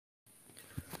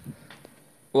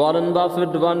Warren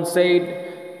Buffett once said,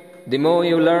 "The more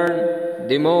you learn,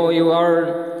 the more you earn."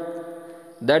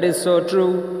 That is so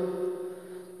true.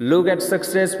 Look at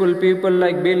successful people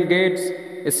like Bill Gates,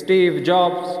 Steve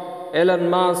Jobs, Elon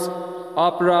Musk,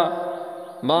 Oprah,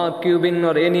 Mark Cuban,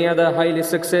 or any other highly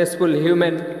successful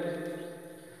human.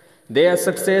 They are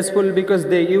successful because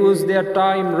they use their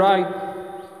time right.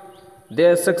 They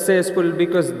are successful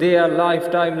because they are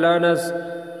lifetime learners.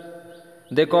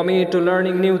 They commit to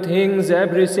learning new things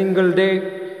every single day.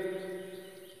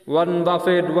 Warren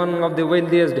Buffett, one of the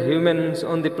wealthiest humans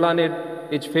on the planet,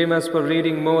 is famous for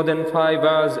reading more than 5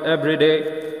 hours every day.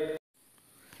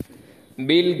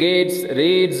 Bill Gates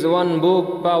reads one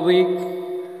book per week.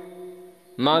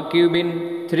 Mark Cuban,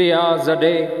 3 hours a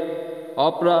day.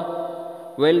 Oprah,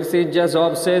 well, she's just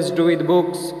obsessed with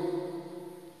books.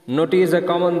 Notice a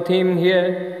common theme here.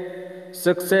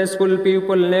 Successful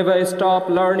people never stop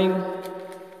learning.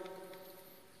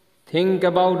 Think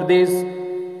about this.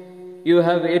 You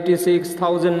have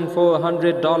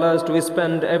 $86,400 to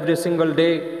spend every single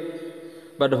day.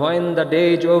 But when the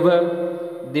day is over,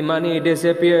 the money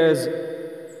disappears.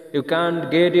 You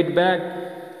can't get it back.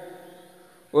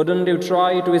 Wouldn't you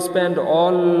try to spend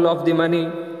all of the money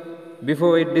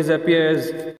before it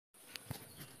disappears?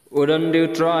 Wouldn't you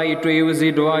try to use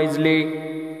it wisely?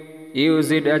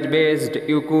 Use it as best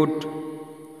you could.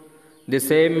 The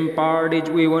same part is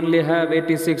we only have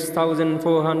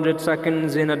 86,400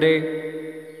 seconds in a day,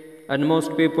 and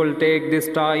most people take this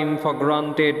time for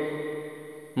granted.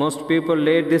 Most people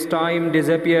let this time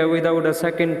disappear without a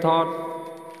second thought.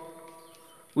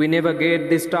 We never get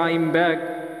this time back.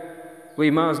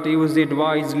 We must use it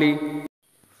wisely.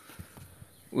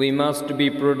 We must be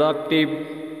productive.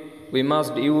 We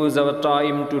must use our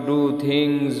time to do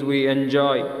things we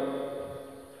enjoy,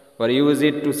 or use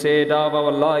it to set up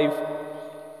our life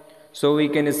so we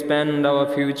can spend our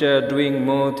future doing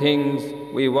more things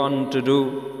we want to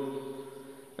do.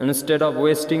 Instead of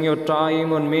wasting your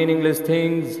time on meaningless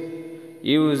things,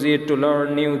 use it to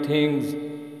learn new things.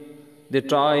 The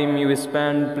time you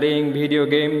spend playing video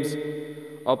games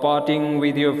or partying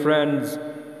with your friends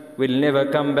will never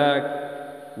come back.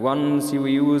 Once you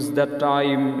use that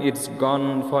time, it's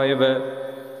gone forever.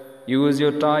 Use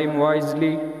your time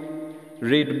wisely.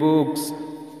 Read books.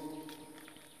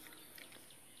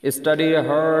 Study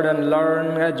hard and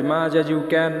learn as much as you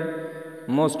can.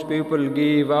 Most people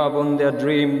give up on their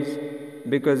dreams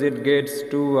because it gets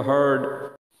too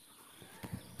hard.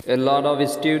 A lot of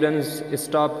students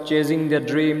stop chasing their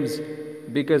dreams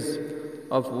because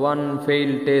of one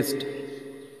failed test.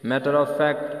 Matter of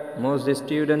fact, most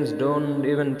students don't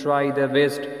even try their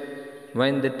best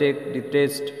when they take the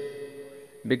test,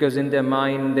 because in their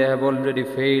mind they have already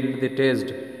failed the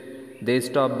test. They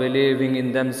stop believing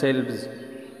in themselves,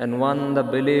 and when the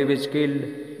belief is killed,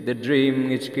 the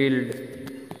dream is killed.